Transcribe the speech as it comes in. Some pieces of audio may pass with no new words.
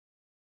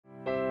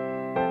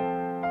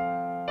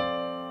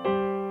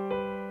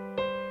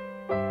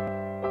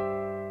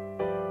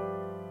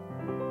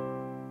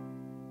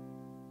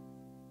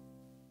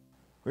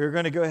We are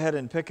going to go ahead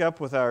and pick up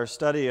with our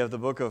study of the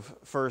book of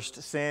 1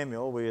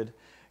 Samuel. We had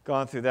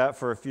gone through that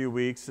for a few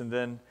weeks and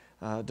then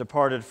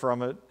departed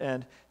from it.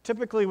 And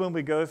typically when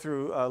we go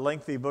through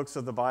lengthy books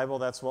of the Bible,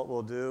 that's what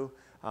we'll do.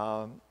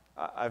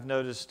 I've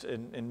noticed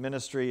in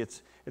ministry,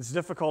 it's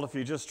difficult if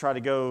you just try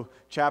to go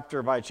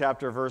chapter by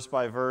chapter, verse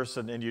by verse,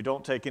 and you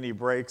don't take any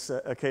breaks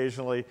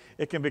occasionally.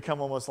 It can become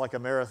almost like a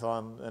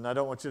marathon, and I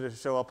don't want you to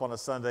show up on a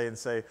Sunday and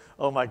say,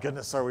 oh my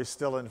goodness, are we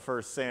still in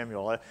 1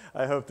 Samuel?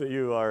 I hope that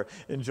you are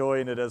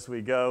enjoying it as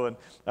we go, and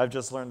I've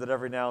just learned that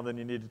every now and then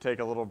you need to take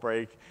a little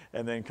break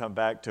and then come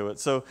back to it.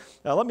 So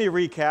let me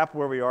recap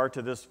where we are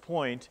to this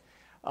point.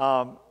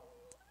 A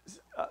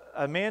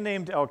man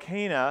named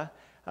Elkanah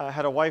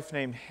had a wife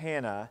named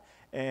Hannah,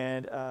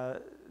 and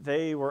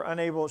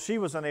she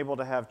was unable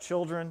to have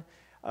children.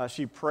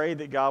 She prayed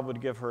that God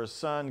would give her a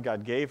son.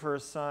 God gave her a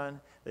son.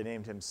 They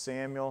named him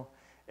Samuel.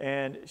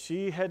 And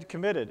she had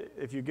committed,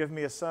 if you give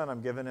me a son,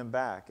 I'm giving him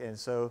back. And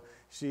so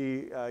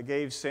she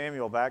gave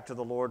Samuel back to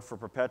the Lord for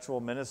perpetual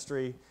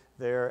ministry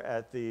there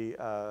at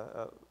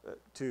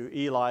to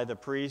Eli the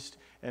priest.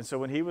 And so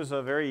when he was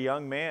a very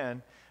young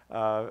man,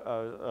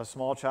 a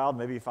small child,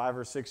 maybe 5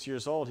 or 6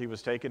 years old, he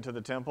was taken to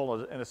the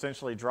temple and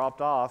essentially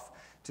dropped off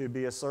to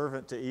be a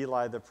servant to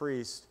Eli the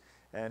priest,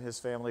 and his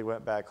family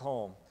went back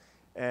home.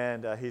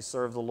 And he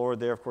served the Lord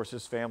there. Of course,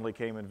 his family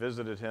came and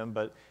visited him,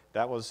 but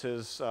that was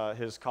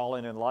his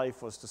calling in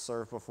life, was to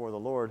serve before the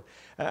Lord.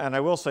 And I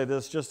will say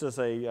this, just as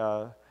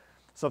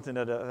something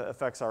that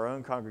affects our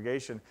own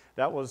congregation,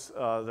 that was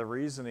the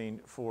reasoning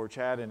for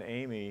Chad and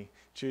Amy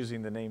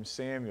choosing the name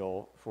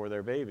Samuel for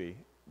their baby,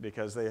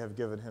 because they have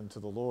given him to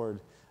the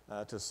Lord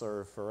to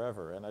serve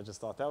forever. And I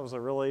just thought that was a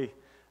really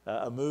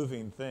a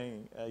moving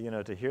thing,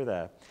 to hear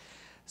that.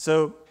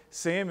 So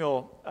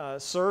Samuel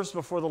serves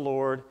before the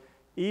Lord.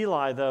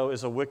 Eli, though,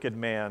 is a wicked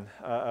man,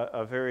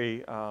 a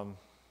very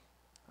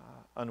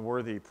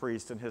unworthy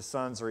priest, and his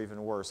sons are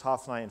even worse.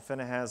 Hophni and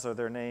Phinehas are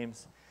their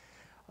names.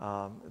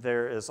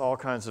 There is all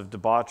kinds of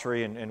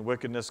debauchery and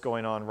wickedness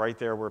going on right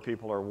there where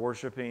people are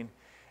worshiping.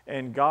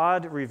 And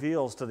God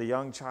reveals to the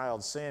young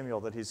child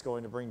Samuel that he's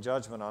going to bring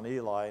judgment on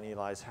Eli and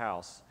Eli's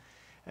house.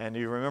 And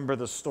you remember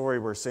the story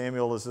where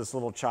Samuel is this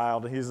little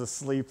child, and he's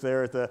asleep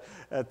there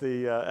at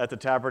the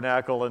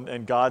tabernacle,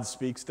 and God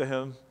speaks to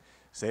him,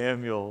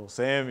 Samuel,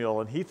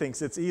 Samuel, and he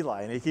thinks it's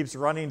Eli, and he keeps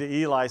running to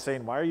Eli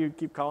saying, why are you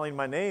keep calling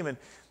my name?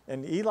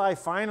 And Eli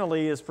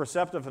finally is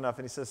perceptive enough,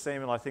 and he says,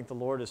 Samuel, I think the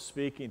Lord is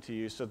speaking to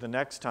you, so the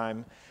next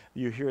time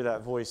you hear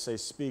that voice, say,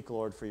 speak,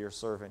 Lord, for your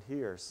servant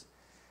hears.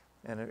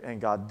 And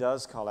God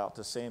does call out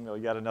to Samuel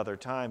yet another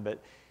time, but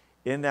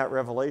in that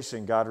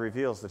revelation, God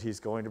reveals that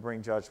he's going to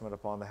bring judgment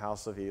upon the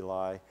house of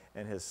Eli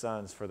and his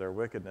sons for their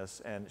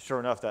wickedness. And sure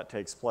enough, that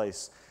takes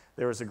place.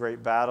 There was a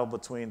great battle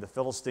between the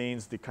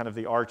Philistines, the kind of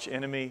the arch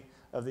enemy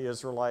of the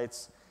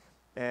Israelites.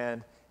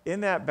 And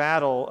in that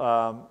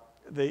battle,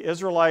 the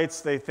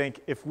Israelites, they think,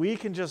 if we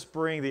can just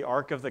bring the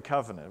Ark of the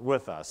Covenant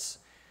with us,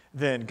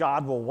 then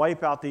God will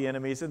wipe out the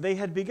enemies. And they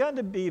had begun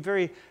to be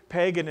very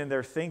pagan in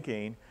their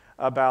thinking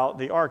about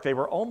the ark. They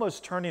were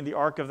almost turning the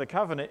Ark of the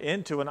Covenant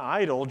into an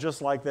idol,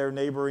 just like their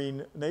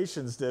neighboring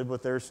nations did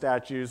with their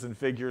statues and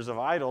figures of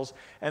idols.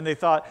 And they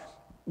thought,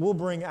 we'll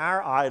bring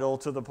our idol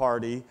to the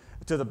party,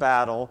 to the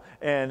battle,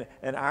 and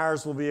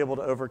ours will be able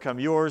to overcome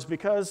yours,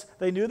 because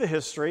they knew the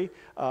history.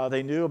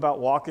 They knew about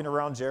walking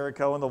around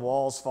Jericho and the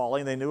walls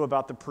falling. They knew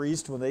about the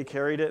priest when they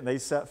carried it and they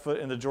set foot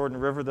in the Jordan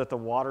River, that the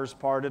waters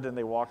parted and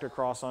they walked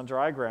across on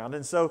dry ground.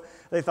 And so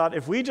they thought,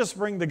 if we just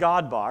bring the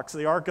God box,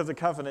 the Ark of the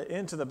Covenant,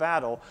 into the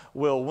battle,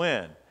 we'll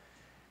win.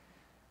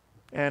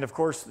 And of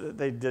course,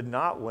 they did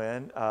not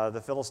win.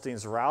 The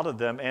Philistines routed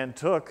them and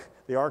took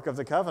the Ark of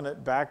the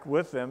Covenant back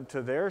with them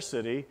to their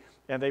city,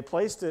 and they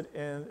placed it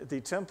in the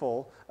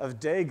temple of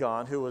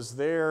Dagon, who was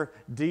their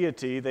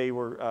deity. They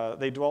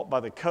dwelt by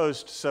the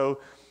coast, so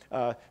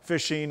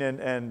fishing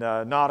and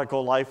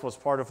nautical life was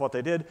part of what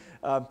they did.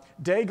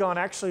 Dagon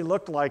actually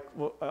looked like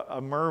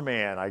a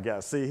merman, I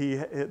guess. See,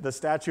 the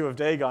statue of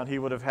Dagon, he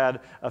would have had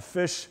a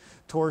fish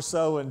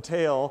torso and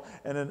tail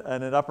and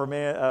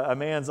a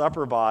man's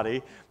upper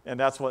body, and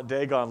that's what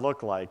Dagon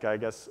looked like, I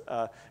guess,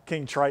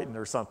 King Triton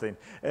or something.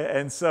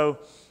 And so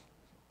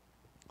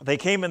they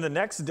came in the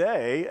next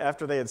day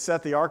after they had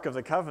set the Ark of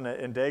the Covenant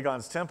in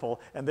Dagon's temple,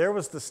 and there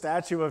was the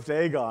statue of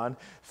Dagon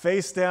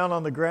face down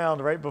on the ground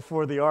right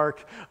before the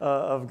Ark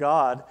of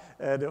God,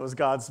 and it was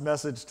God's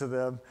message to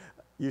them,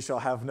 you shall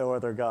have no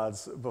other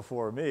gods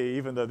before me,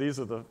 even though these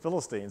are the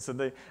Philistines.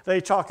 And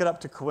they chalk it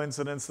up to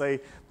coincidence. They,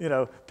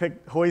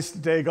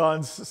 hoist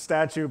Dagon's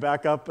statue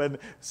back up and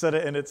set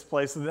it in its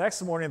place. And the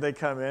next morning they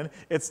come in,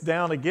 it's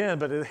down again,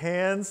 but his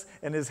hands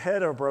and his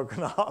head are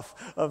broken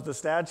off of the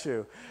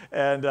statue.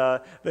 And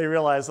they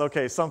realize,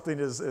 okay, something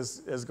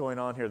is going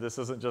on here. This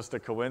isn't just a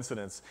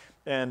coincidence.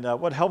 And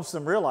what helps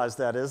them realize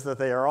that is that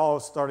they are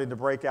all starting to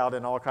break out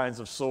in all kinds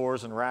of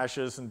sores and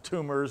rashes and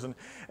tumors, and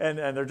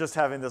they're just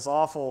having this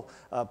awful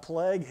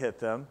plague hit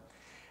them.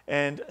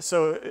 And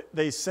so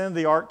they send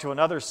the ark to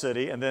another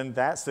city, and then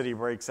that city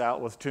breaks out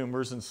with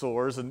tumors and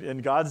sores,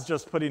 and God's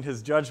just putting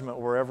his judgment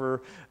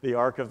wherever the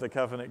Ark of the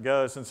Covenant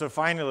goes. And so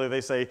finally they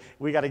say,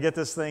 we got to get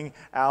this thing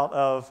out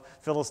of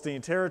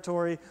Philistine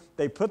territory.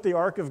 They put the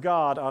Ark of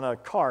God on a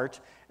cart,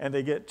 and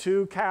they get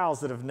 2 cows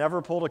that have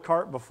never pulled a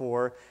cart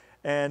before,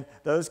 and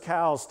those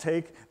cows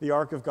take the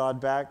Ark of God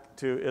back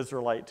to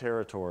Israelite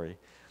territory.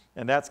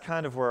 And that's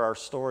kind of where our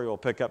story will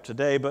pick up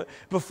today. But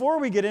before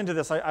we get into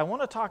this, I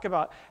want to talk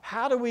about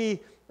how do we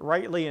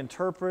rightly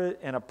interpret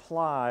and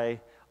apply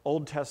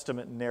Old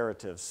Testament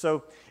narratives.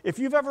 So if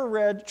you've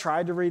ever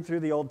tried to read through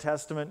the Old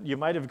Testament, you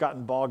might have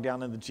gotten bogged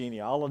down in the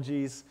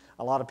genealogies.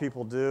 A lot of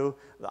people do.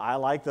 I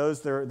like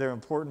those. They're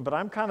important. But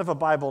I'm kind of a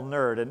Bible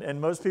nerd, and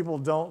most people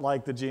don't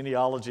like the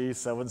genealogy,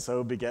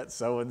 so-and-so beget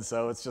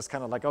so-and-so. It's just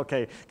kind of like,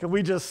 okay, can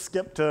we just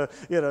skip to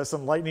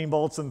some lightning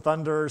bolts and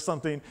thunder or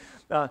something?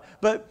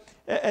 But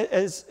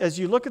as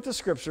you look at the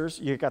scriptures,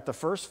 you've got the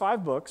first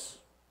 5 books.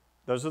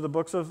 Those are the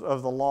books of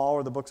the law,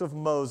 or the books of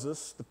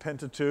Moses, the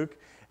Pentateuch,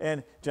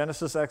 and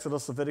Genesis,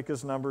 Exodus,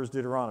 Leviticus, Numbers,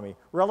 Deuteronomy.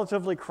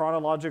 Relatively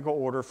chronological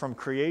order from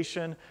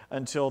creation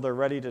until they're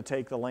ready to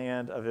take the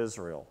land of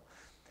Israel.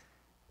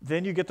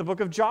 Then you get the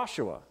book of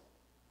Joshua.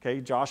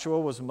 Okay, Joshua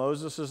was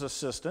Moses'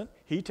 assistant.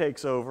 He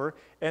takes over,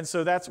 and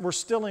so we're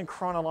still in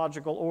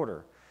chronological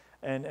order.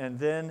 And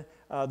then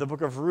the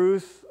book of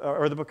Ruth,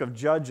 or the book of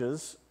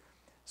Judges.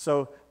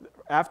 So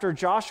after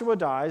Joshua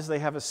dies, they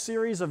have a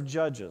series of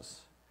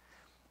judges.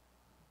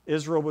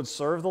 Israel would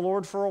serve the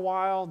Lord for a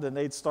while, then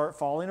they'd start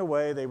falling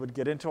away. They would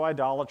get into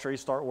idolatry,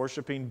 start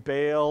worshiping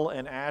Baal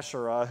and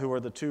Asherah, who are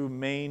the 2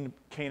 main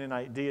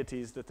Canaanite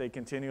deities that they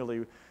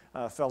continually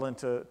fell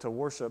into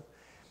worship.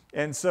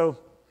 And so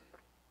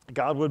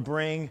God would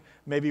bring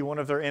maybe one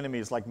of their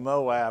enemies, like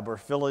Moab or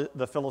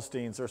the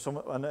Philistines or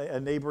a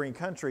neighboring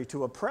country,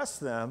 to oppress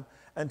them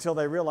until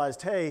they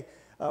realized, hey,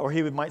 or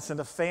he might send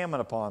a famine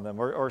upon them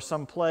or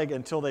some plague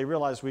until they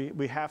realized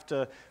we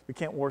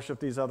can't worship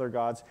these other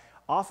gods.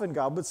 Often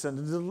God would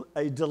send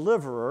a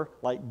deliverer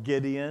like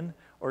Gideon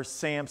or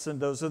Samson.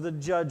 Those are the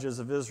judges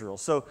of Israel.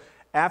 So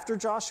after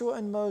Joshua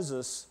and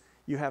Moses,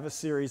 you have a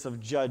series of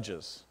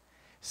judges.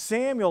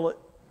 Samuel,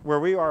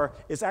 where we are,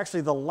 is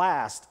actually the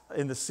last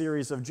in the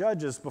series of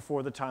judges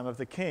before the time of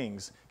the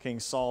kings. King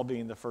Saul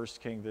being the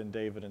first king, then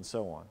David, and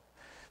so on.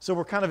 So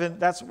we're kind of in,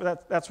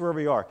 that's where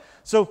we are.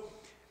 So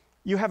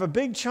you have a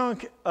big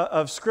chunk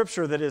of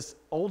scripture that is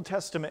Old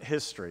Testament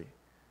history.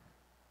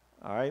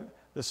 All right?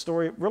 The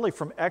story really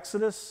from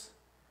Exodus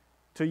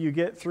till you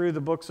get through the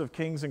books of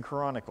Kings and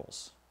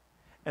Chronicles.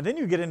 And then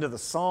you get into the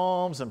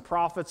Psalms and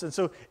prophets, and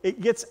so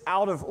it gets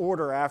out of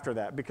order after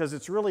that because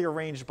it's really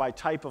arranged by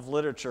type of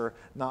literature,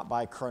 not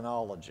by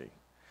chronology.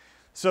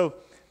 So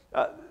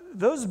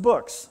those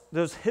books,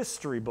 those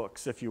history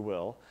books, if you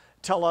will,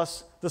 tell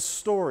us the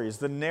stories,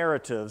 the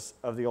narratives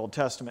of the Old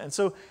Testament. And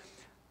so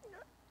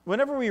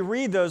whenever we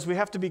read those, we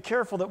have to be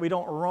careful that we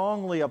don't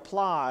wrongly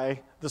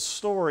apply the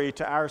story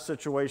to our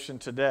situation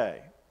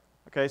today.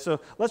 Okay, so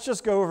let's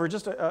just go over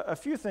just a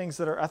few things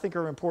that I think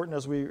are important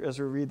as we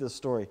read this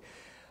story.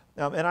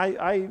 And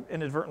I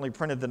inadvertently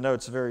printed the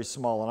notes very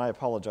small, and I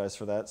apologize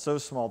for that. So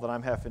small that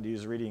I'm having to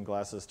use reading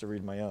glasses to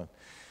read my own.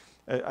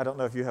 I don't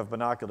know if you have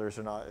binoculars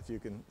or not, if you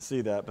can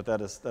see that, but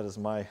that is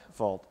my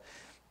fault.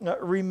 Now,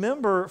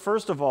 remember,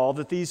 first of all,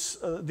 that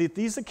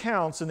these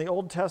accounts in the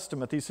Old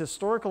Testament, these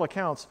historical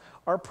accounts,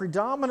 are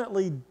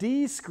predominantly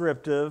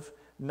descriptive,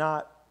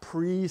 not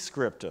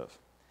prescriptive.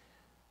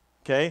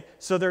 Okay?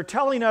 So they're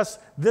telling us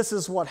this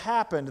is what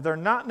happened. They're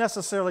not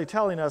necessarily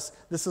telling us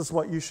this is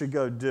what you should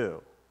go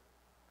do.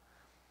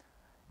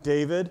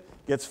 David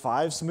gets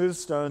 5 smooth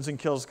stones and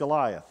kills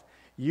Goliath.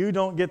 You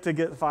don't get to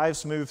get 5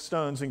 smooth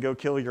stones and go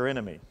kill your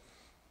enemy.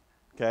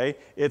 Okay?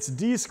 It's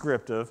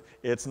descriptive.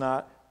 It's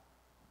not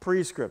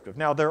prescriptive.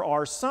 Now, there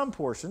are some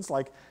portions,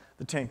 like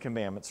the 10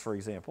 Commandments, for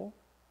example,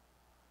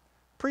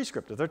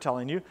 prescriptive. They're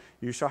telling you,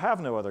 you shall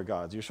have no other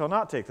gods. You shall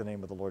not take the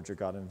name of the Lord your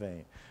God in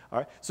vain. All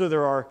right? So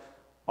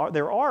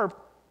there are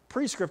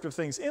prescriptive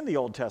things in the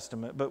Old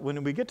Testament, but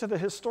when we get to the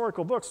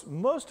historical books,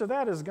 most of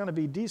that is going to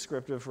be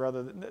descriptive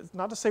rather than,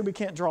 not to say we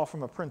can't draw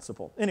from a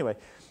principle. Anyway,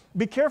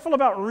 be careful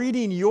about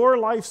reading your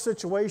life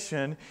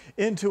situation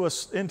into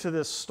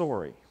this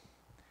story.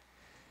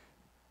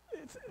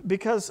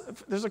 Because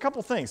there's a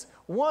couple things.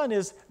 One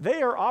is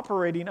they are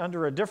operating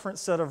under a different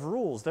set of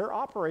rules. They're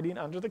operating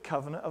under the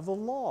covenant of the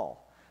law.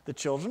 The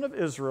children of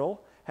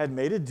Israel had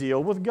made a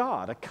deal with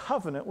God, a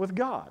covenant with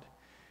God.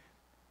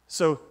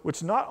 So,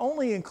 which not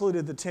only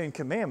included the 10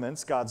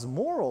 Commandments, God's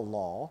moral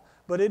law,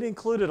 but it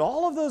included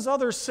all of those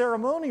other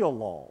ceremonial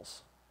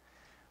laws.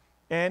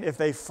 And if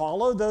they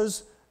followed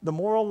the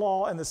moral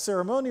law and the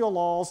ceremonial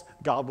laws,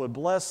 God would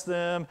bless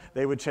them,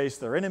 they would chase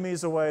their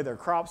enemies away, their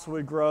crops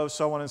would grow,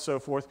 so on and so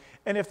forth.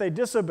 And if they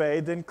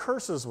disobeyed, then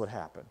curses would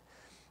happen.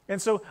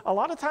 And so a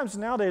lot of times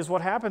nowadays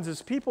what happens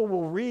is people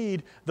will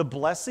read the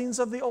blessings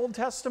of the Old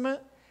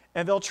Testament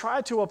and they'll try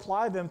to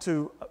apply them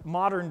to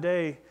modern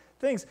day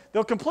things.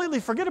 They'll completely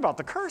forget about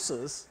the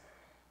curses,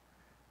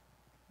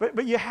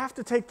 but you have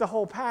to take the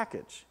whole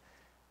package.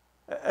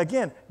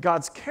 Again,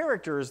 God's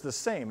character is the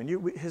same,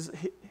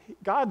 and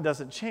God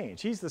doesn't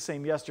change. He's the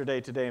same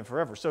yesterday, today, and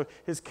forever. So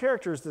his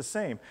character is the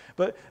same.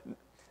 But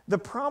the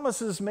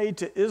promises made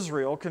to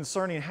Israel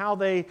concerning how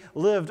they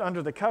lived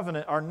under the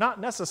covenant are not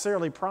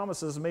necessarily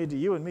promises made to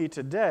you and me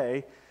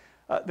today.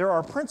 There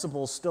are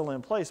principles still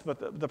in place,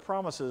 but the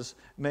promises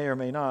may or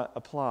may not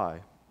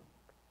apply.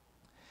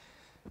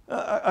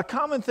 A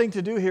common thing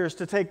to do here is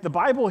to take the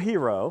Bible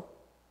hero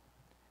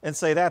and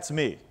say, that's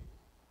me.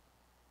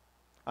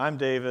 I'm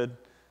David.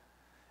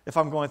 If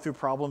I'm going through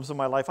problems in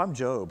my life, I'm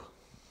Job.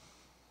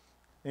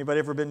 Anybody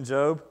ever been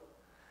Job?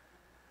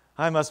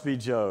 I must be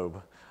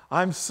Job.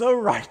 I'm so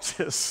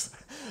righteous.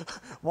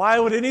 Why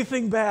would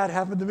anything bad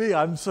happen to me?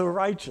 I'm so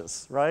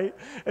righteous, right?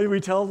 And we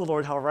tell the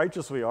Lord how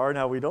righteous we are and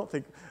how we don't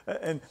think,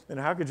 and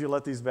how could you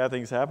let these bad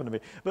things happen to me?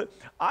 But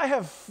I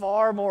have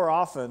far more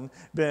often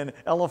been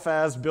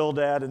Eliphaz,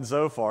 Bildad, and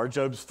Zophar,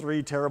 Job's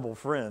 3 terrible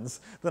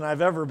friends, than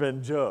I've ever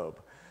been Job.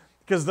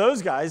 Because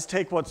those guys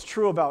take what's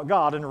true about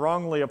God and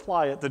wrongly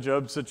apply it to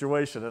Job's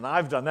situation. And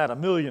I've done that a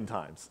million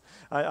times.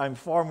 I'm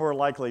far more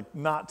likely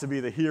not to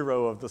be the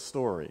hero of the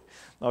story.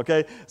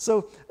 Okay?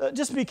 So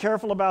just be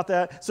careful about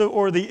that.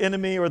 Or the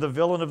enemy or the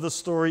villain of the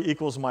story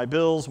equals my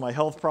bills, my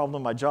health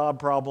problem, my job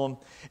problem.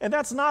 And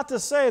that's not to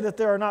say that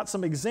there are not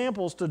some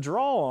examples to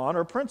draw on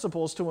or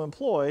principles to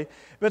employ.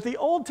 But the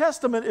Old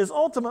Testament is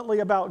ultimately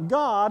about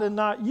God and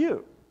not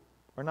you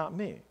or not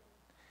me.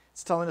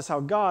 It's telling us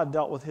how God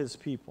dealt with his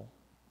people.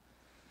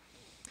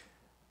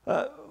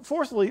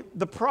 Fourthly,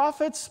 the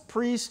prophets,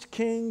 priests,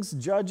 kings,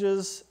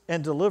 judges,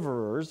 and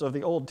deliverers of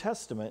the Old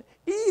Testament,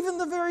 even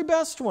the very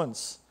best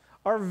ones,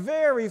 are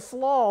very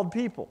flawed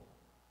people,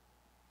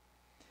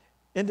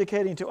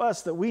 indicating to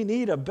us that we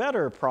need a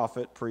better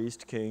prophet,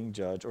 priest, king,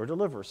 judge, or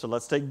deliverer. So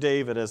let's take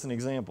David as an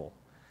example.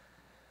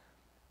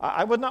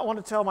 I would not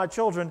want to tell my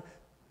children,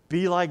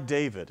 be like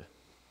David.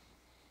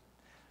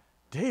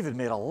 David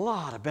made a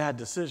lot of bad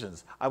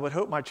decisions. I would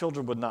hope my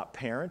children would not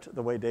parent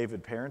the way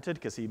David parented,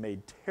 because he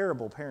made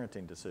terrible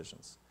parenting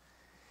decisions.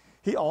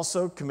 He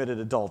also committed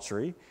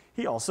adultery.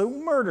 He also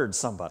murdered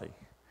somebody.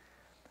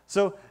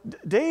 So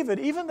David,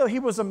 even though he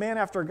was a man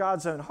after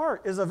God's own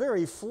heart, is a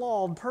very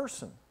flawed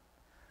person.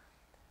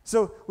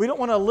 So we don't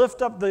want to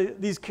lift up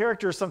these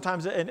characters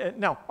sometimes. And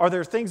now, are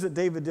there things that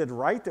David did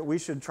right that we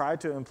should try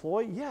to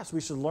employ? Yes, we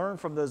should learn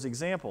from those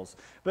examples.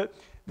 But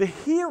the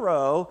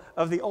hero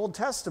of the Old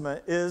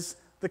Testament is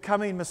the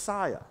coming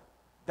Messiah.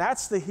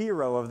 That's the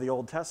hero of the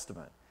Old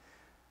Testament.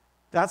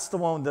 That's the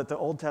one that the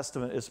Old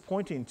Testament is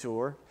pointing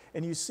to.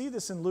 And you see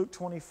this in Luke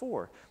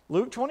 24.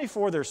 Luke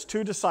 24, there's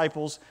 2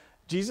 disciples.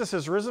 Jesus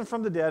has risen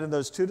from the dead, and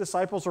those 2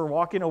 disciples are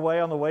walking away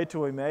on the way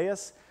to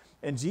Emmaus.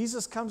 And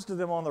Jesus comes to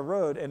them on the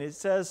road, and it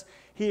says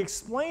he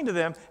explained to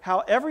them how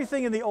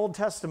everything in the Old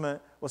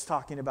Testament was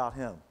talking about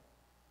him.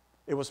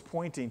 It was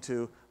pointing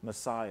to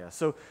Messiah.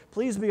 So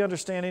please be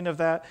understanding of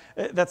that.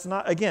 That's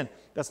not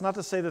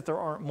to say that there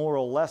aren't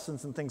moral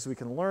lessons and things we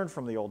can learn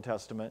from the Old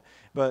Testament,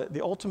 but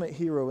the ultimate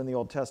hero in the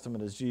Old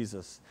Testament is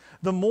Jesus.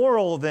 The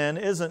moral then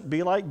isn't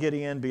be like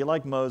Gideon, be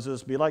like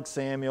Moses, be like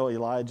Samuel,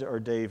 Elijah, or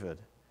David.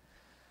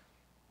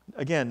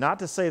 Again, not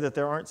to say that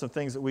there aren't some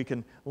things that we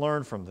can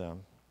learn from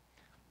them.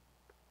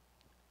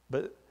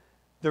 But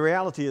the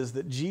reality is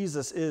that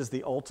Jesus is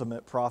the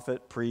ultimate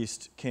prophet,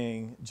 priest,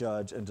 king,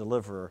 judge, and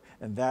deliverer,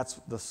 and that's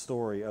the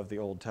story of the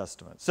Old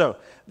Testament. So,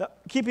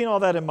 keeping all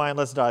that in mind,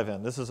 let's dive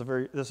in. This is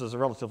a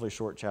relatively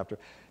short chapter.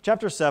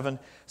 Chapter 7.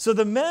 So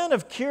the men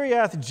of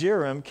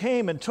Kiriath-Jearim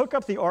came and took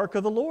up the ark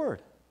of the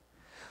Lord.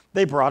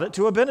 They brought it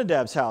to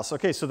Abinadab's house.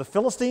 Okay, so the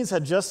Philistines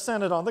had just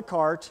sent it on the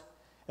cart,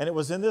 and it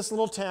was in this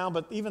little town,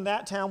 but even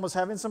that town was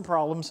having some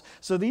problems.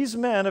 So these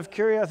men of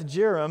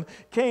Kiriath-Jearim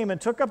came and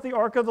took up the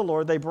ark of the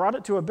Lord. They brought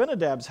it to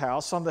Abinadab's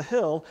house on the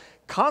hill,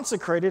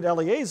 consecrated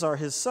Eleazar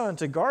his son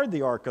to guard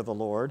the ark of the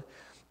Lord.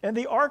 And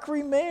the ark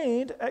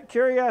remained at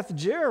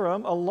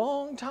Kiriath-Jearim a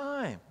long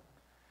time,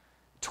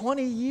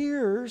 20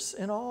 years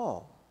in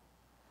all.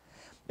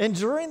 And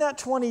during that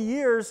 20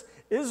 years,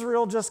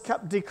 Israel just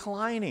kept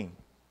declining.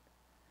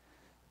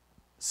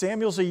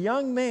 Samuel's a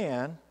young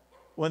man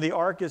when the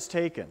ark is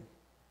taken.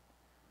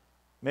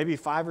 Maybe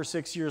 5 or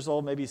 6 years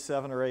old, maybe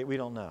 7 or 8, we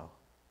don't know.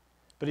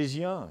 But he's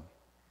young.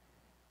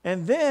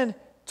 And then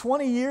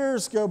 20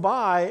 years go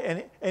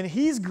by, and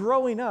he's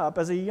growing up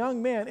as a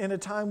young man in a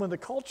time when the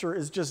culture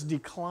is just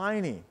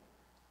declining.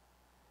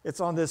 It's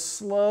on this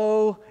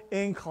slow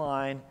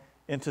incline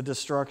into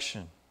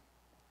destruction.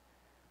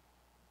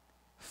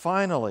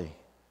 Finally,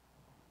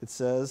 it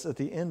says at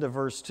the end of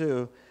verse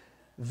 2,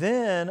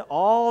 then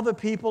all the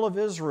people of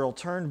Israel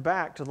turned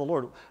back to the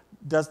Lord.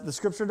 The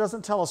scripture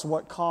doesn't tell us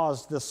what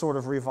caused this sort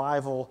of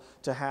revival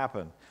to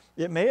happen.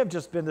 It may have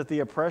just been that the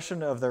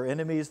oppression of their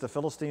enemies, the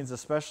Philistines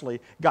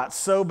especially, got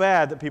so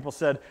bad that people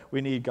said,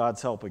 we need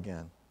God's help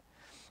again.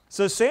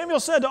 So Samuel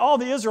said to all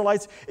the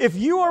Israelites, if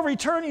you are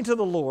returning to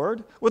the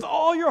Lord with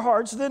all your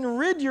hearts, then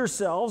rid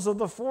yourselves of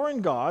the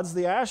foreign gods,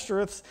 the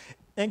Ashtoreths,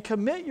 and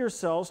commit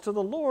yourselves to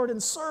the Lord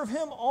and serve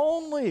him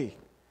only.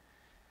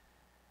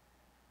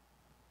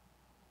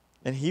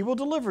 And he will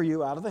deliver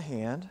you out of the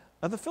hand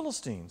of the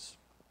Philistines.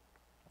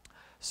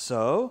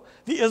 So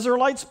the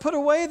Israelites put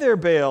away their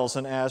Baals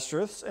and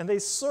Ashtoreths, and they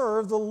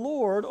served the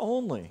Lord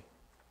only.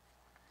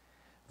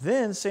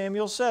 Then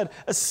Samuel said,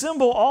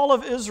 assemble all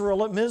of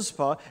Israel at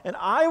Mizpah, and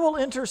I will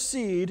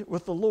intercede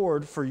with the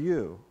Lord for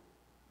you.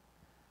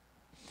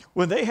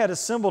 When they had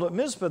assembled at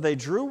Mizpah, they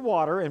drew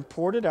water and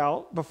poured it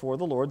out before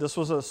the Lord. This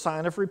was a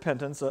sign of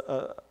repentance,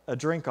 a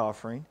drink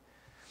offering.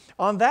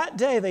 On that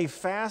day they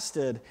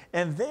fasted,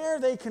 and there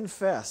they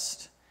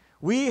confessed,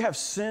 we have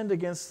sinned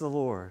against the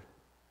Lord.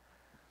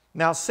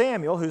 Now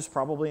Samuel, who's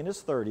probably in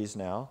his 30s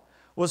now,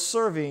 was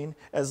serving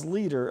as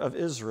leader of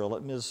Israel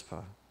at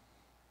Mizpah.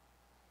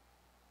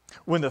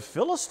 When the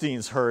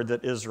Philistines heard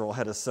that Israel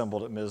had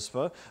assembled at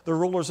Mizpah, the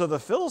rulers of the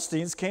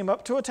Philistines came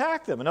up to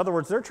attack them. In other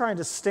words, they're trying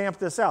to stamp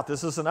this out.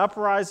 This is an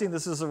uprising,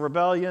 this is a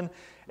rebellion,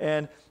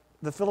 and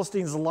the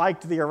Philistines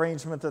liked the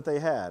arrangement that they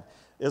had.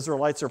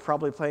 Israelites are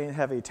probably paying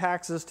heavy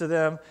taxes to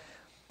them,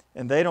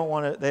 and they don't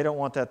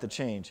want that to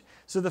change.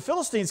 So the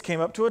Philistines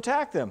came up to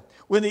attack them.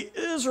 When the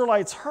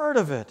Israelites heard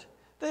of it,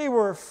 they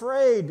were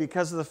afraid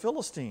because of the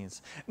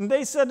Philistines. And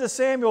they said to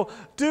Samuel,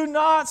 do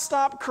not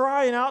stop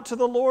crying out to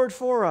the Lord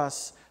for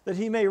us, that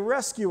he may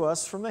rescue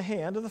us from the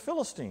hand of the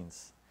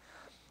Philistines.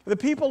 The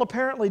people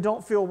apparently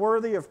don't feel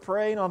worthy of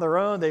praying on their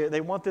own.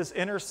 They want this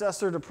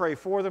intercessor to pray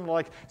for them.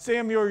 Like,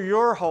 Samuel,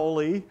 you're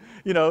holy.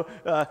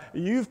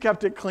 You've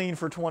kept it clean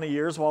for 20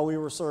 years while we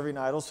were serving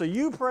idols, so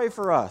you pray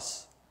for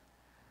us.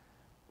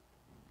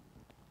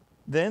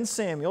 Then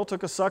Samuel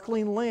took a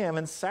suckling lamb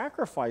and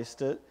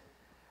sacrificed it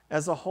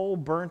as a whole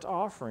burnt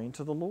offering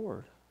to the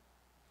Lord.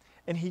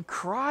 And he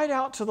cried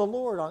out to the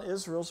Lord on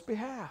Israel's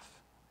behalf.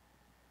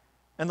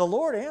 And the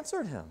Lord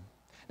answered him.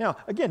 Now,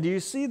 again, do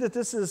you see that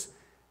this is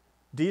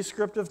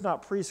descriptive,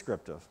 not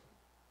prescriptive?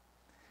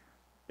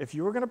 If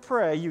you were going to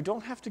pray, you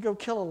don't have to go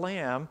kill a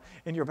lamb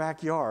in your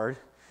backyard.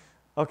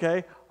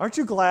 Okay? Aren't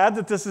you glad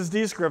that this is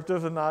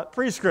descriptive and not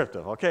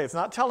prescriptive? Okay, it's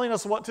not telling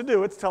us what to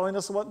do, it's telling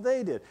us what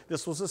they did.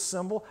 This was a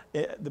symbol.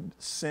 The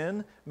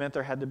sin meant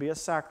there had to be a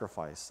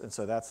sacrifice. And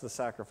so that's the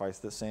sacrifice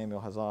that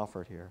Samuel has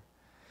offered here.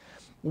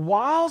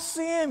 While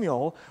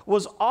Samuel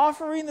was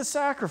offering the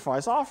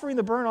sacrifice, offering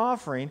the burnt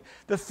offering,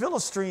 the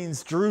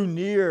Philistines drew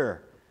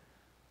near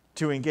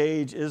to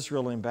engage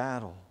Israel in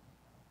battle.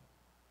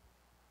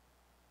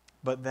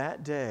 But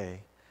that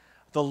day,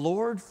 the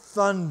Lord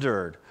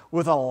thundered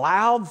with a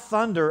loud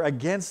thunder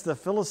against the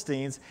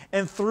Philistines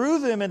and threw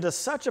them into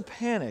such a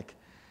panic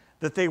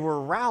that they were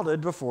routed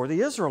before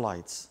the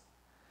Israelites.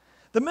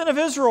 The men of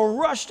Israel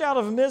rushed out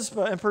of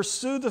Mizpah and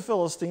pursued the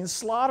Philistines,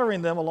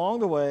 slaughtering them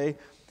along the way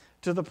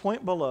to the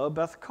point below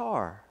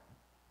Beth-kar.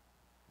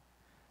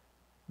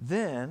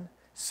 Then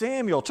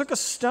Samuel took a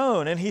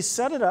stone and he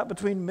set it up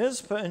between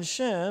Mizpah and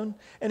Shem,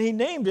 and he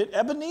named it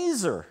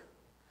Ebenezer,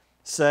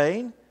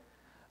 saying,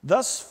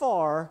 thus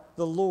far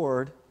the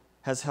Lord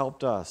has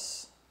helped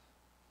us.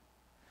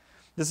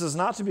 This is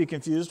not to be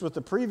confused with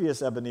the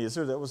previous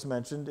Ebenezer that was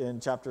mentioned in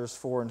chapters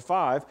 4 and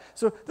 5.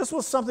 So this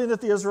was something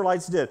that the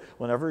Israelites did.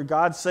 Whenever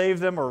God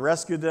saved them or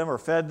rescued them or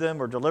fed them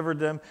or delivered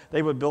them,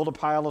 they would build a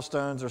pile of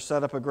stones or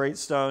set up a great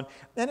stone,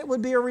 and it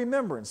would be a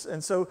remembrance.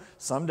 And so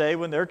someday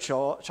when their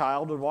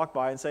child would walk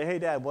by and say, hey,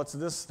 Dad, what's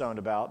this stone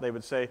about? They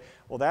would say,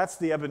 well, that's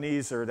the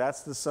Ebenezer.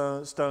 That's the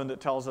stone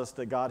that tells us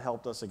that God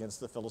helped us against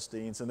the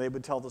Philistines. And they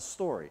would tell the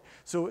story.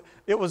 So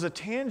it was a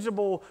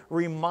tangible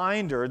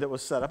reminder that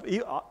was set up,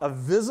 a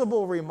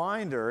visible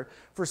reminder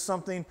for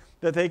something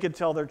that they could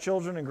tell their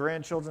children and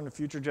grandchildren and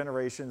future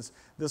generations.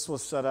 This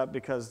was set up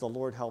because the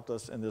Lord helped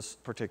us in this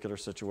particular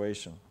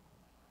situation.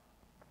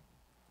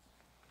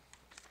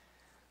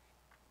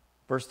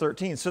 Verse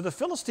 13, so the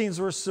Philistines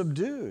were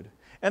subdued,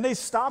 and they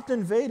stopped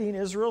invading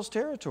Israel's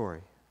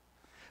territory.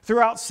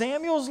 Throughout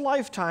Samuel's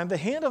lifetime, the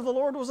hand of the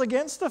Lord was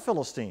against the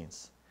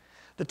Philistines.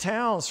 The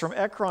towns from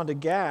Ekron to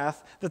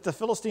Gath that the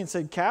Philistines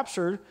had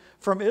captured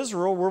from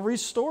Israel were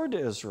restored to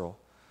Israel.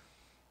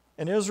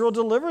 And Israel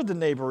delivered the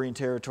neighboring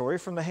territory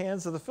from the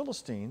hands of the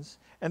Philistines,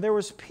 and there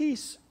was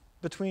peace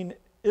between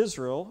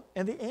Israel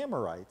and the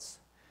Amorites.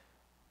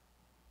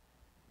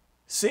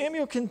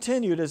 Samuel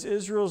continued as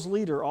Israel's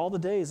leader all the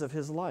days of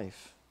his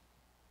life.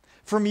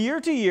 From year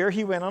to year,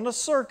 he went on a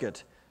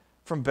circuit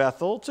from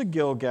Bethel to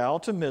Gilgal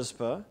to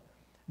Mizpah,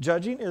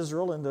 judging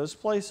Israel in those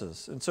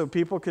places. And so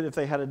people could, if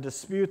they had a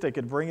dispute, they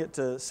could bring it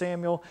to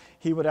Samuel.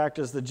 He would act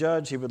as the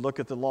judge. He would look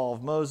at the law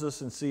of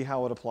Moses and see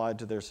how it applied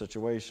to their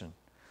situation.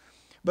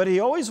 But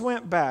he always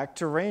went back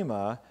to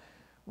Ramah,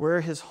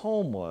 where his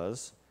home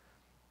was,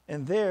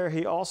 and there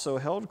he also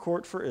held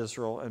court for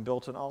Israel and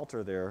built an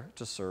altar there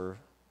to serve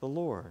the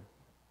Lord.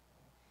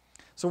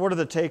 So what are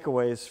the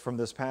takeaways from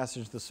this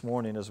passage this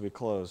morning as we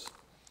close?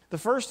 The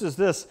first is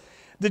this.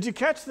 Did you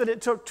catch that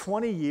it took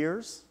 20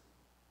 years?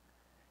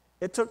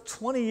 It took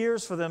 20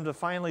 years for them to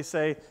finally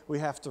say, we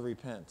have to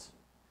repent.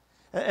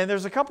 And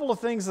there's a couple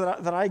of things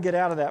that I get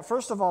out of that.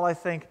 First of all, I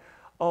think,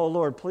 oh,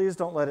 Lord, please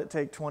don't let it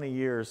take 20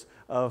 years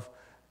of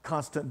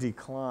constant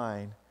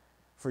decline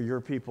for your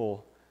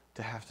people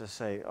to have to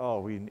say, oh,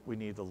 we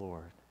need the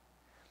Lord.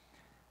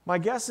 My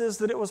guess is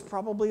that it was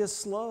probably a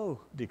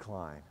slow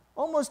decline,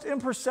 almost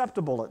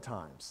imperceptible at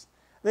times.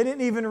 They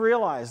didn't even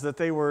realize that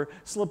they were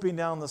slipping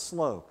down the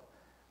slope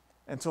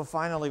until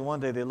finally one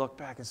day they looked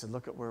back and said,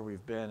 look at where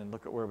we've been and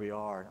look at where we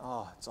are. And,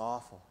 oh, it's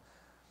awful.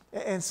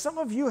 And some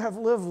of you have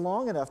lived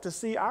long enough to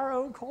see our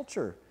own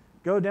culture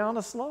go down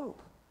a slope.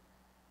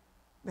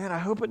 Man, I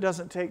hope it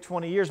doesn't take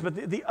 20 years.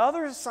 But the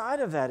other side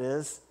of that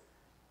is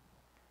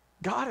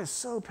God is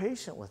so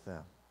patient with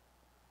them.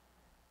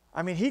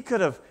 I mean, he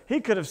could have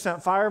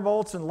sent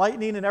firebolts and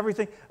lightning and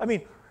everything. I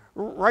mean,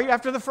 right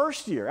after the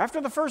first year,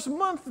 after the first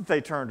month that they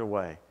turned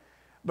away.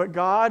 But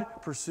God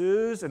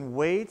pursues and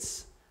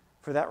waits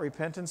for that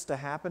repentance to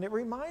happen. It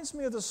reminds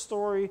me of the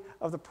story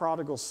of the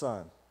prodigal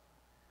son.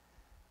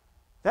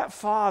 That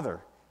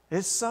father,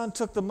 his son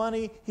took the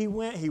money, he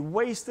went, he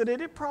wasted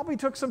it. It probably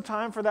took some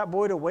time for that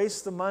boy to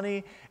waste the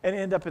money and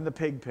end up in the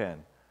pig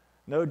pen.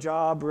 No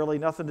job, really,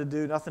 nothing to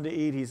do, nothing to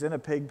eat. He's in a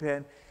pig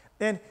pen.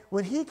 And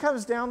when he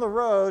comes down the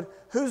road,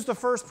 who's the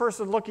first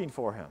person looking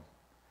for him?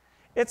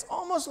 It's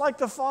almost like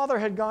the father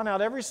had gone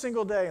out every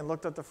single day and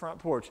looked at the front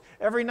porch.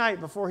 Every night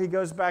before he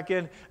goes back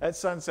in at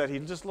sunset, he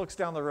just looks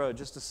down the road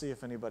just to see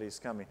if anybody's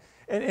coming.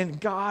 And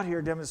God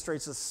here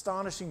demonstrates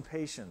astonishing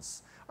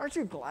patience. Aren't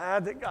you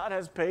glad that God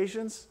has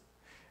patience?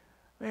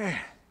 Man,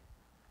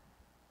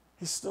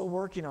 He's still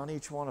working on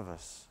each one of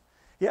us.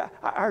 Yeah,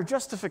 our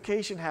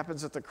justification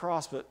happens at the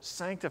cross, but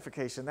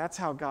sanctification, that's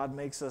how God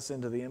makes us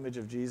into the image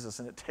of Jesus,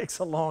 and it takes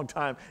a long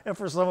time. And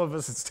for some of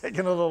us, it's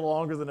taken a little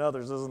longer than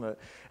others, isn't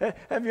it?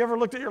 Have you ever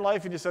looked at your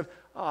life and you said,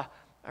 I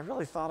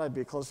really thought I'd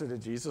be closer to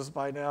Jesus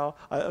by now,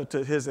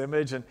 to His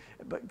image,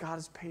 but God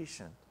is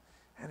patient,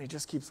 and He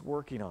just keeps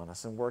working on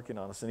us and working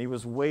on us. And He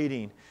was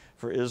waiting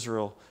for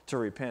Israel to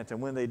repent,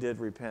 and when they did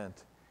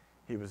repent,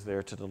 He was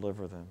there to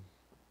deliver them.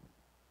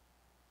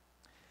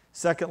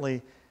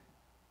 Secondly,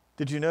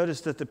 did you notice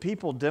that the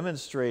people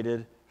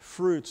demonstrated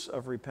fruits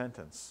of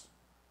repentance?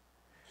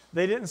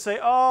 They didn't say,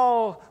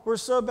 oh, we're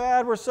so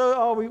bad,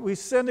 we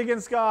sinned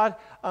against God.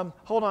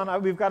 Hold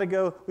on, we've got to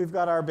go, we've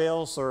got our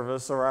Baal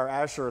service or our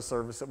Asherah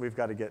service that we've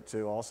got to get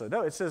to also.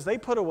 No, it says they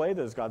put away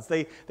those gods.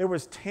 There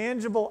was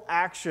tangible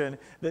action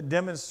that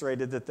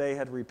demonstrated that they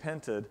had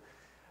repented,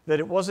 that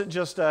it wasn't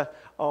just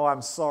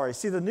I'm sorry.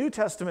 See, the New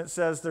Testament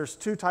says there's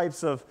two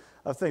types of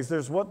things.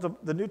 There's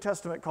what the New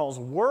Testament calls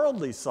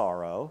worldly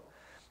sorrow.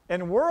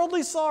 And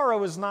worldly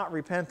sorrow is not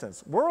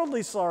repentance.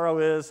 Worldly sorrow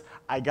is,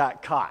 I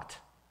got caught.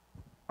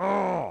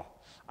 Oh,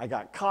 I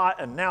got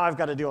caught, and now I've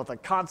got to deal with the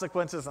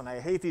consequences, and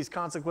I hate these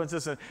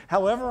consequences. And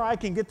however I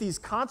can get these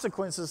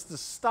consequences to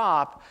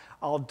stop,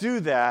 I'll do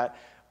that.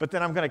 But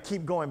then I'm going to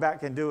keep going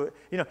back and do it.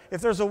 You know,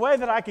 if there's a way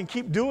that I can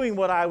keep doing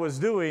what I was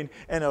doing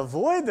and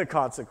avoid the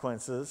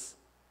consequences,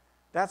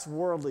 that's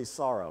worldly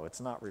sorrow.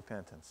 It's not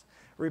repentance.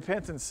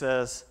 Repentance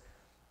says,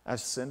 I've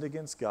sinned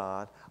against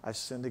God. I've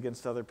sinned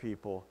against other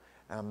people.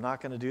 And I'm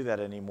not going to do that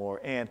anymore.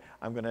 And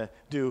I'm going to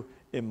do,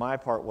 in my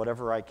part,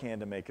 whatever I can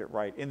to make it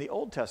right. In the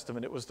Old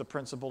Testament, it was the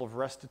principle of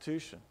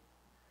restitution.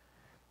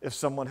 If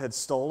someone had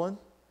stolen,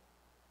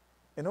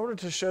 in order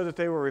to show that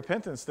they were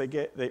repentant,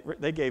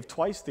 they gave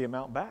twice the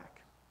amount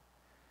back.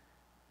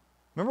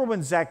 Remember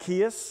when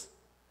Zacchaeus,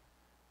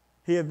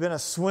 he had been a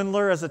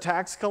swindler as a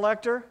tax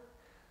collector?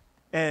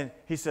 And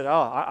he said,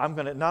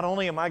 not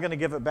only am I going to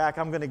give it back,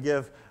 I'm going to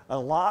give a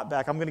lot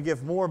back. I'm going to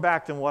give more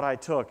back than what I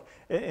took.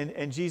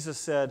 And Jesus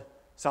said,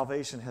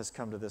 salvation has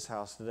come to this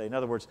house today. In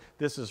other words,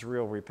 this is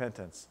real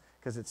repentance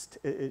because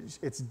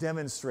it's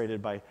demonstrated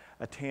by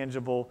a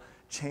tangible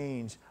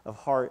change of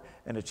heart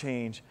and a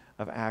change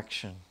of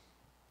action.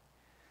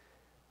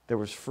 There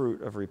was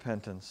fruit of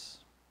repentance.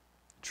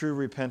 True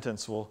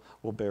repentance will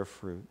bear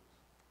fruit.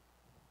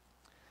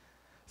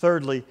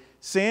 Thirdly,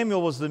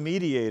 Samuel was the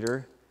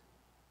mediator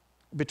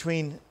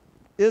between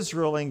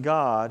Israel and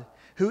God,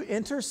 who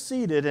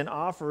interceded and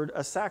offered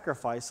a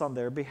sacrifice on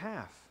their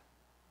behalf.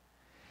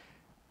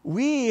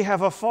 We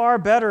have a far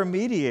better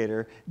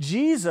mediator,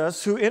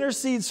 Jesus, who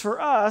intercedes for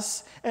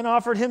us and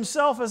offered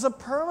Himself as a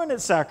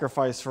permanent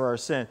sacrifice for our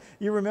sin.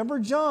 You remember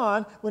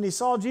John, when he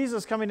saw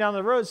Jesus coming down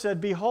the road,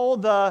 said,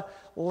 "Behold the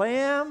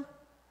Lamb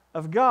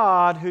of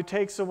God who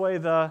takes away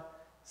the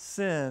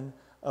sin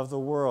of the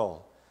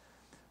world."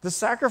 The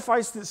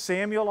sacrifice that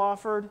Samuel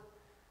offered,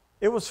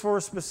 it was for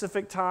a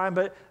specific time,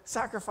 but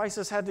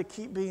sacrifices had to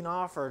keep being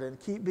offered and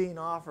keep being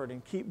offered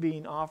and keep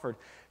being offered.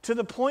 To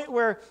the point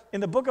where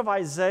in the book of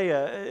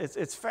Isaiah,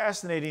 it's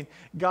fascinating,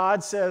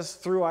 God says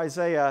through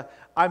Isaiah,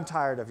 I'm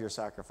tired of your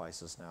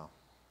sacrifices now.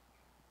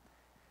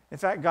 In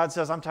fact, God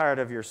says, I'm tired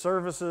of your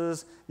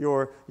services,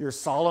 your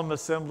solemn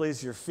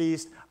assemblies, your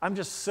feast. I'm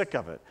just sick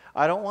of it.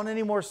 I don't want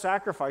any more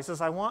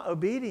sacrifices. I want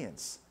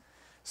obedience.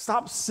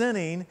 Stop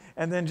sinning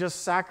and then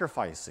just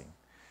sacrificing.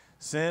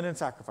 Sin and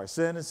sacrifice,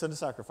 sin and sin and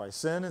sacrifice,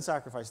 sin and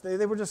sacrifice.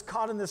 They were just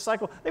caught in this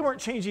cycle. They weren't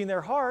changing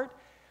their heart.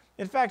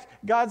 In fact,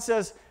 God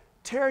says,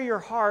 tear your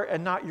heart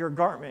and not your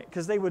garment,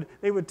 because they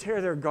would tear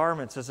their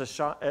garments as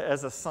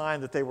a sign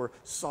that they were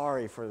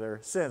sorry for their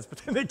sins. But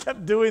then they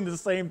kept doing the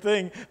same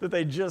thing that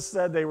they just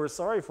said they were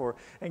sorry for.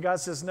 And God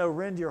says, no,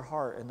 rend your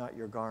heart and not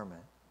your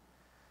garment.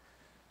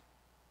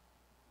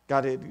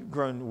 God had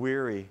grown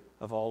weary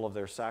of all of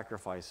their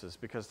sacrifices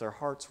because their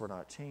hearts were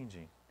not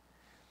changing.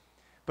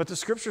 But the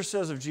scripture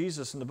says of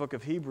Jesus in the book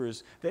of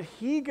Hebrews that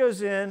he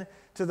goes in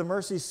to the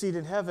mercy seat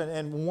in heaven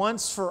and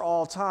once for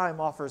all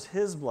time offers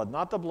his blood,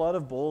 not the blood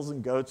of bulls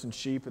and goats and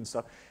sheep and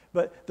stuff.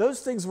 But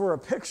those things were a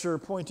picture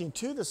pointing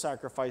to the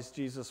sacrifice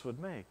Jesus would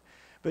make.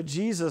 But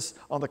Jesus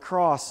on the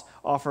cross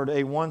offered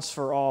a once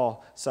for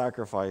all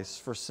sacrifice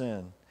for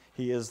sin.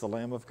 He is the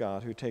Lamb of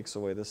God who takes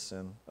away the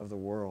sin of the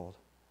world.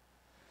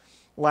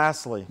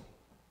 Lastly,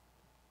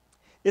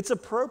 it's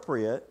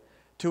appropriate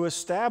to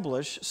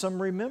establish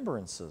some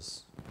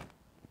remembrances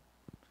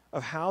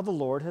of how the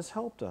Lord has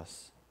helped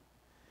us,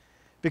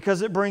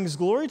 because it brings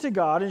glory to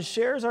God and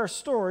shares our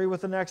story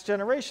with the next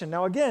generation.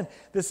 Now again,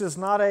 this is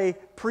not a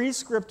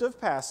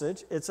prescriptive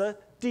passage, it's a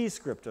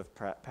descriptive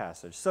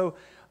passage. So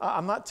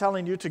I'm not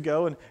telling you to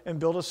go and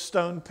build a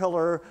stone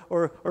pillar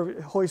or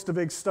hoist a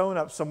big stone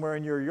up somewhere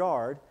in your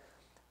yard,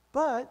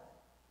 but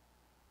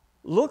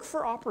look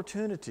for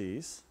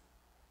opportunities,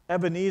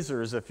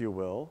 Ebenezer's if you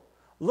will.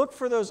 Look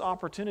for those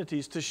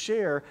opportunities to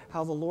share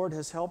how the Lord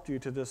has helped you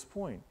to this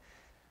point,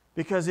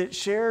 because it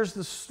shares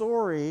the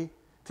story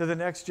to the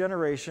next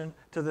generation,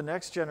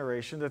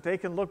 that they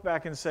can look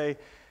back and say,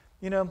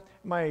 you know,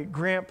 my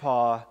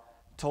grandpa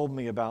told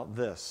me about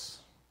this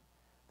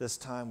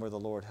time where the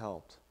Lord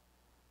helped.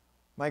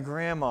 My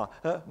grandma,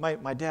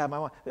 my dad, my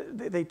mom,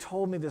 they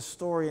told me this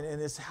story, and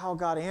it's how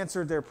God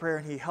answered their prayer,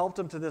 and he helped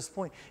them to this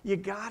point. You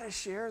got to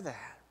share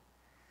that.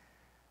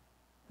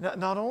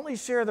 Not only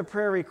share the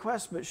prayer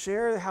request, but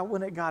share how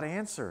when it got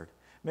answered.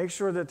 Make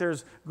sure that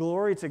there's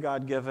glory to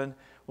God given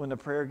when the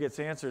prayer gets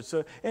answered.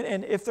 So,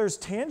 and if there's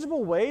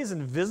tangible ways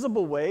and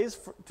visible ways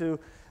to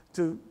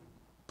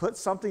put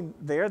something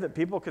there that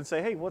people can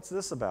say, hey, what's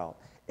this about?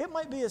 It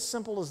might be as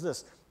simple as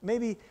this.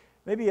 Maybe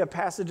a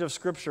passage of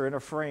Scripture in a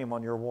frame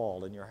on your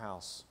wall in your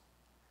house.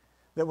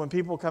 That when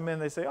people come in,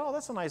 they say, oh,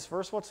 that's a nice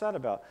verse. What's that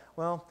about?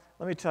 Well,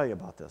 let me tell you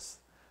about this.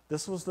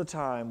 This was the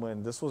time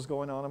when this was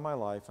going on in my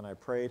life, and I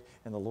prayed,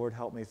 and the Lord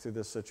helped me through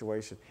this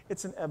situation.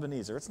 It's an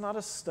Ebenezer. It's not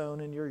a stone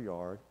in your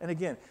yard. And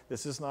again,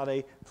 this is not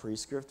a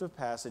prescriptive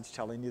passage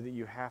telling you that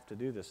you have to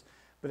do this,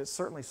 but it's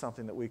certainly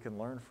something that we can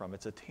learn from.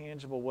 It's a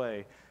tangible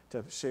way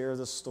to share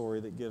the story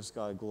that gives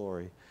God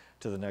glory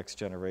to the next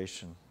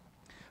generation.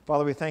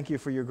 Father, we thank you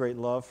for your great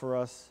love for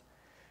us.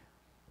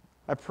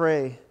 I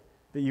pray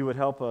that you would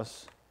help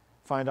us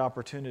find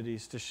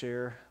opportunities to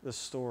share the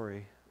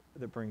story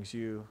that brings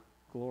you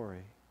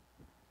glory.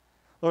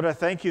 Lord, I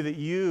thank you that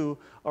you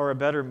are a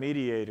better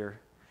mediator.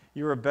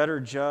 You're a better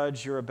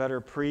judge. You're a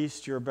better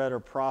priest. You're a better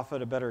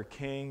prophet, a better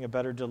king, a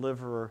better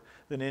deliverer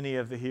than any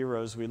of the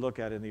heroes we look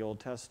at in the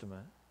Old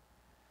Testament.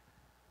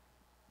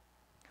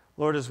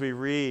 Lord, as we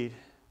read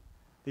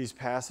these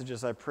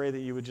passages, I pray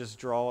that you would just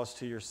draw us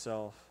to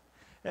yourself.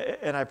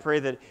 And I pray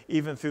that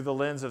even through the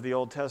lens of the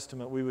Old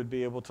Testament, we would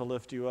be able to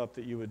lift you up,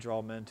 that you would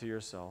draw men to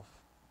yourself.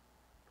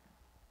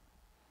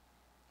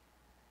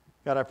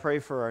 God, I pray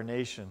for our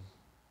nation.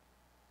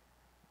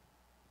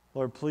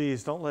 Lord,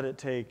 please don't let it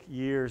take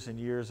years and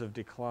years of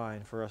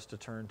decline for us to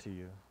turn to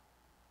you.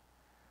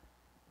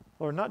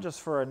 Lord, not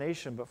just for our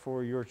nation, but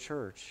for your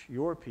church,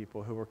 your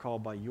people who are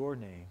called by your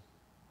name.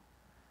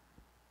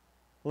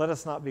 Let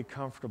us not be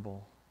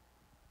comfortable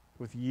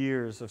with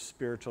years of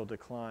spiritual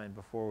decline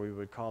before we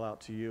would call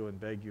out to you and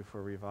beg you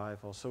for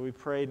revival. So we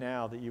pray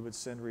now that you would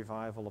send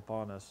revival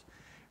upon us.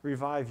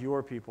 Revive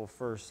your people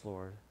first,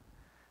 Lord,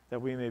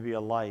 that we may be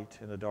a light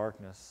in the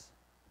darkness.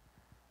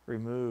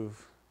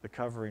 Remove the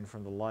covering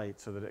from the light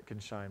so that it can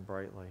shine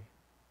brightly.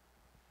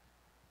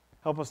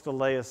 Help us to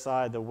lay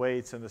aside the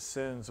weights and the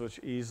sins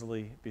which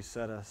easily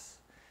beset us,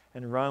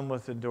 and run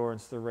with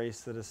endurance the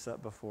race that is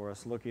set before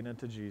us, looking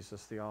unto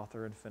Jesus, the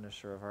author and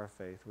finisher of our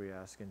faith, we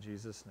ask in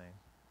Jesus' name.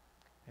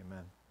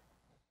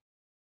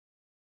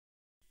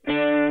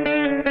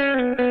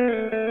 Amen.